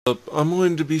I'm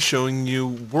going to be showing you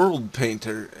World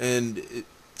Painter, and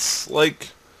it's like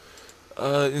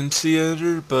MC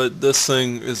Editor, but this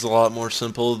thing is a lot more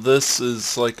simple. This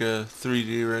is like a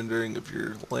 3D rendering of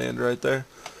your land right there.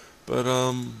 But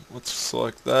let's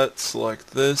select that, select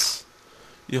this.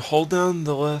 You hold down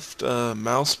the left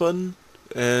mouse button,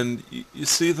 and you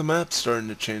see the map starting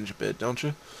to change a bit, don't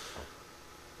you?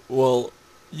 Well,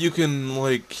 you can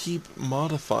like keep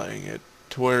modifying it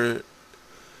to where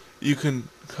you can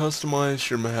customize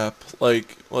your map.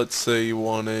 Like, let's say you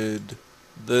wanted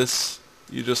this,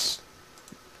 you just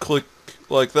click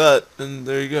like that, and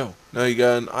there you go. Now you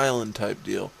got an island type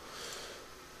deal.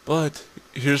 But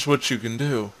here's what you can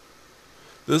do.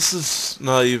 This is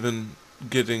not even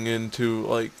getting into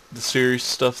like the serious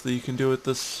stuff that you can do with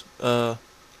this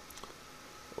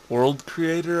world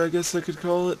creator, I guess I could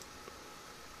call it.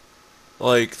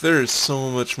 Like, there's so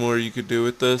much more you could do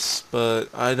with this, but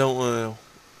I don't want to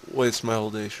waste my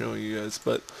whole day showing you guys.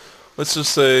 But let's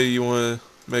just say you want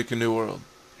to make a new world.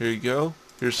 Here you go.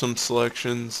 Here's some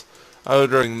selections. I would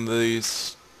rank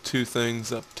these two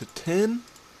things up to 10.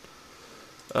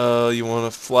 You want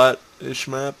a flat-ish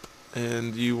map,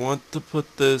 and you want to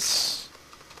put this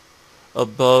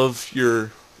above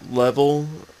your level,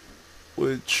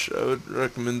 which I would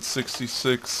recommend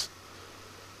 66.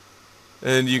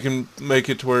 And you can make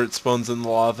it to where it spawns in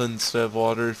lava instead of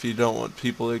water if you don't want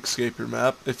people to escape your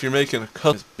map. If you're making a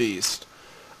custom beast.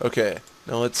 Okay,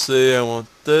 now let's say I want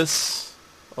this.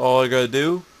 All I gotta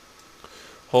do,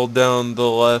 hold down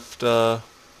the left, the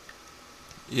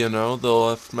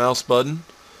left mouse button.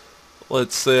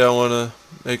 Let's say I want to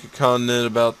make a continent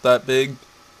about that big.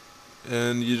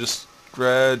 And you just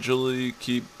gradually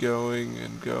keep going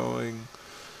and going.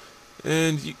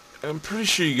 And I'm pretty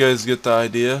sure you guys get the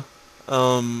idea.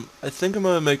 I think I'm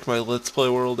gonna make my Let's Play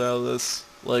world out of this,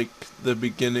 like the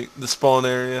beginning, the spawn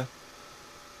area.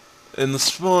 In the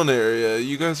spawn area,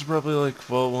 you guys are probably like,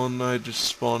 well, won't I just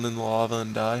spawn in lava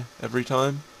and die every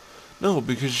time? No,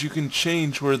 because you can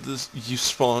change where you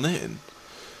spawn in.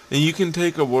 And you can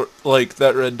take like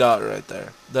that red dot right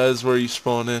there. That is where you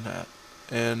spawn in at.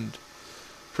 And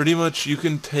pretty much you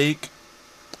can take,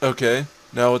 okay,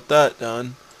 now with that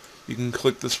done, you can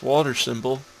click this water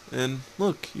symbol, and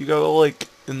look, you got a lake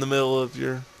in the middle of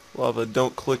your lava.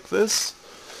 Don't click this,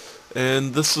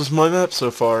 and this is my map so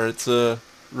far. It's a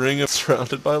ring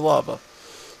surrounded by lava.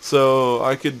 So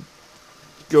I could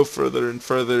go further and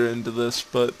further into this,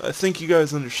 but I think you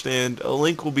guys understand. A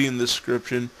link will be in the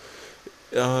description.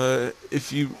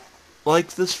 If you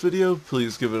like this video,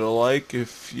 please give it a like.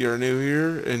 If you're new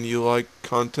here and you like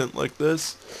content like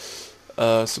this,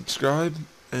 subscribe.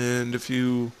 And if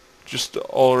you just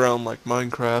all around like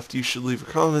Minecraft, you should leave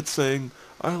a comment saying,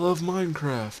 I love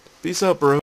Minecraft. Peace out, bro.